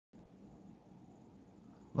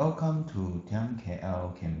Welcome to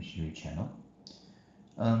TMKL Chemistry channel.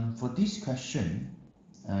 For this question,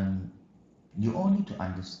 you all need to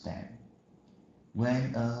understand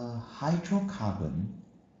when a hydrocarbon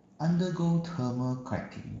undergo thermal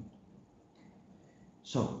cracking.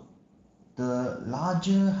 So the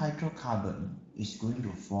larger hydrocarbon is going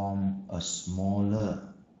to form a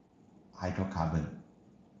smaller hydrocarbon.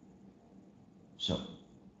 So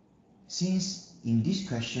since in this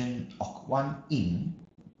question oct-1 in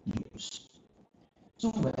used, so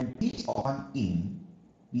when this oct-1 in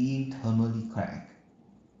being thermally cracked,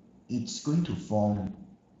 it's going to form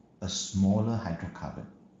a smaller hydrocarbon.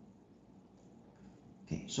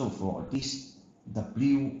 Okay, so for this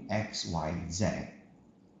W, X, Y, Z,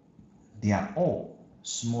 they are all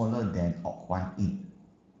smaller than oct-1 in.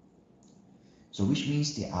 So which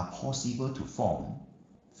means they are possible to form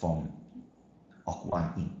from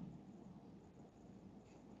oct-1 in.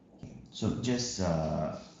 Okay, so just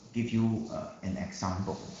give you an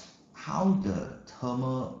example how the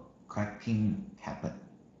thermal cracking happen.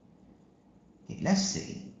 Okay, let's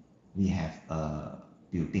say we have a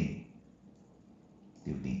building.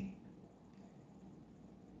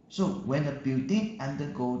 So when a building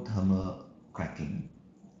undergo thermal cracking,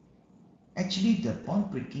 actually the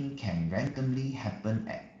bond breaking can randomly happen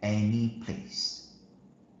at any place.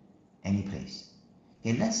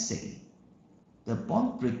 Okay, let's say the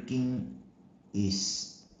bond breaking is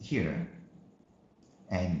here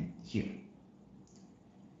and here.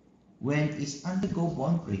 When it's undergo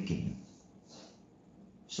bond breaking,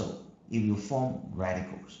 so it will form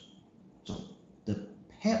radicals. So the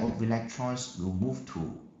pair of electrons will move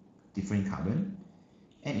to different carbon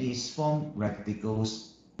and it is form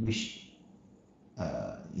radicals, which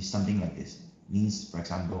is something like this. Means, for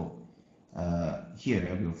example,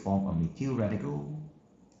 here will form a methyl radical,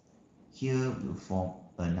 here will form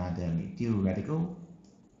another methyl radical,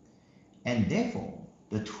 and therefore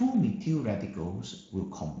the two methyl radicals will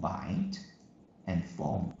combine and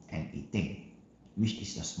form an ethane, which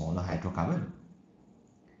is a smaller hydrocarbon.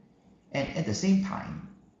 And at the same time,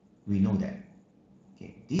 we know that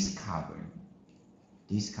this carbon,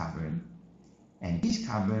 and this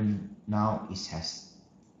carbon now has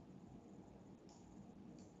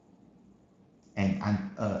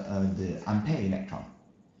the unpaired electron.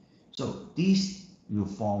 So this will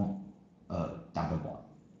form a double bond,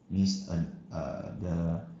 means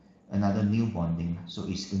another new bonding. So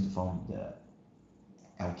it's going to form the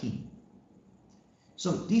alkene.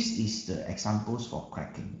 So this is the examples for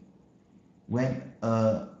cracking. When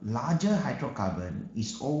a larger hydrocarbon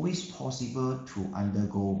is always possible to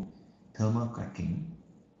undergo thermal cracking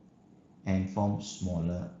and form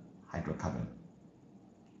smaller hydrocarbon.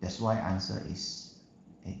 That's why answer is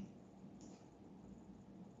A.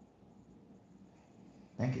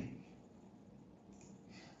 Thank you.